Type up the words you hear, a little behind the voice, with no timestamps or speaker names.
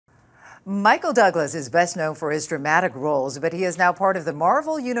Michael Douglas is best known for his dramatic roles, but he is now part of the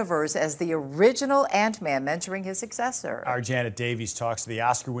Marvel Universe as the original Ant-Man, mentoring his successor. Our Janet Davies talks to the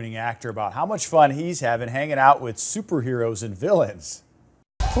Oscar-winning actor about how much fun he's having hanging out with superheroes and villains.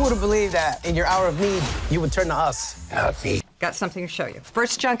 Who would have believed that in your hour of need, you would turn to us? Not me. Got something to show you.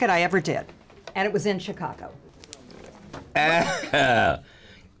 First junket I ever did, and it was in Chicago.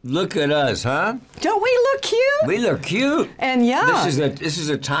 Look at us, huh? Don't we look cute? We look cute. And young. This is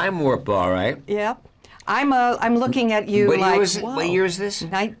a time warp, all right. Yep. I'm looking at you What year is this?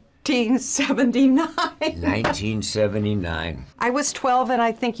 1979. 1979. I was 12, and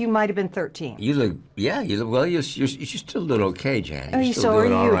I think you might have been 13. You look, well, you're still doing okay, Janet. Oh, so are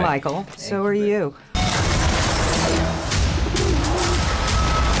you, Michael. So are you.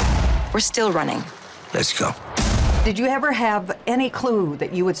 We're still running. Let's go. Did you ever have any clue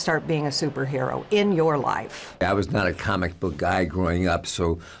that you would start being a superhero in your life? I was not a comic book guy growing up,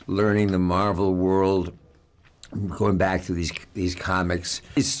 so learning the Marvel world, going back to these comics,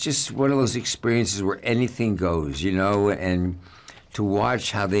 it's just one of those experiences where anything goes, you know, and to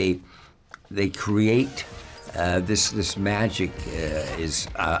watch how they create this magic is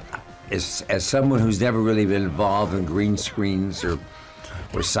as someone who's never really been involved in green screens or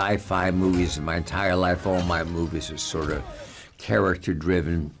sci-fi movies in my entire life. All my movies are sort of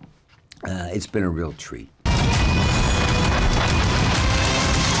character-driven. It's been a real treat.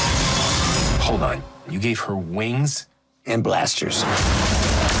 Hold on. You gave her wings And blasters.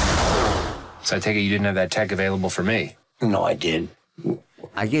 So I take it you didn't have that tech available for me. No, I did.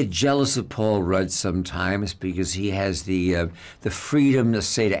 I get jealous of Paul Rudd sometimes because he has the freedom to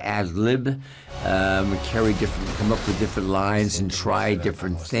say to ad lib, come up with different lines and try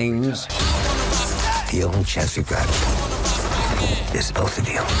different things. The only chance we've got is both of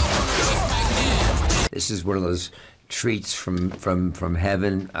you. This is one of those treats from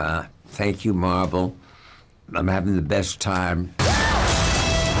heaven. Thank you, Marvel. I'm having the best time.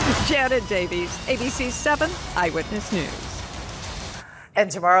 Janet Davies, ABC 7 Eyewitness News. And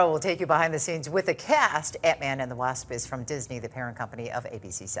tomorrow we'll take you behind the scenes with the cast. Ant-Man and the Wasp is from Disney, the parent company of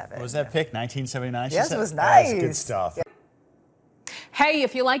ABC 7. What was that pick, 1979? Yes, it was nice. That's good stuff. Yeah. Hey,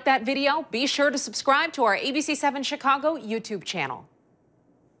 if you like that video, be sure to subscribe to our ABC 7 Chicago YouTube channel.